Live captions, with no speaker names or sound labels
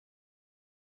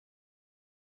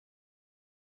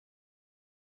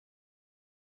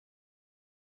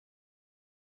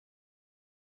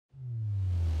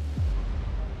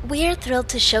We're thrilled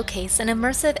to showcase an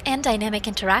immersive and dynamic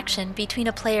interaction between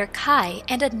a player Kai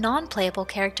and a non-playable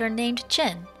character named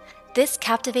Jin. This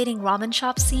captivating ramen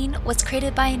shop scene was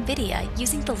created by NVIDIA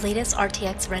using the latest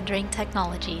RTX rendering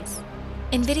technologies.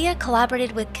 NVIDIA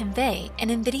collaborated with Convey, an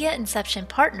NVIDIA Inception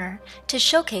partner, to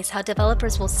showcase how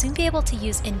developers will soon be able to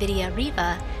use NVIDIA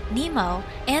Riva, Nemo,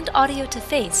 and Audio to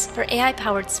Face for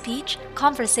AI-powered speech,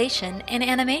 conversation, and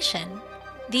animation.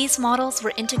 These models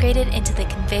were integrated into the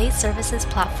Convey Services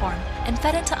platform and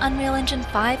fed into Unreal Engine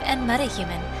 5 and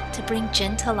MetaHuman to bring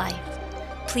Jin to life.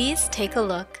 Please take a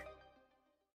look.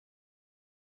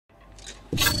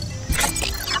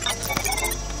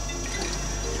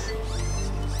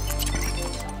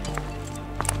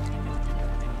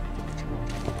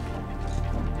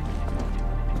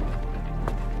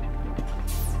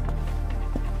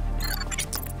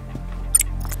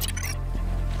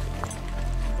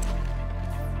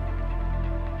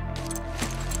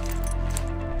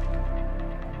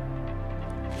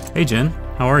 Hey Jen,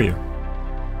 how are you?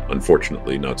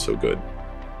 Unfortunately, not so good.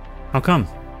 How come?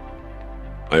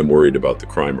 I am worried about the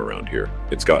crime around here.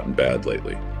 It's gotten bad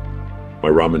lately. My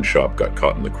ramen shop got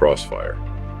caught in the crossfire.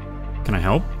 Can I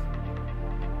help?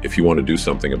 If you want to do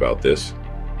something about this,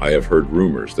 I have heard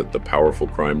rumors that the powerful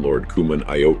crime lord Kuman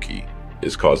Aoki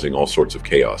is causing all sorts of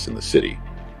chaos in the city.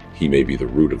 He may be the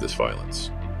root of this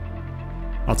violence.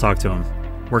 I'll talk to him.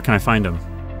 Where can I find him?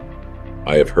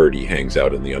 I have heard he hangs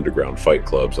out in the underground fight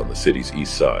clubs on the city's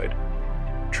east side.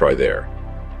 Try there.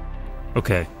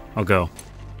 Okay, I'll go.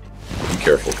 Be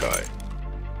careful, Kai.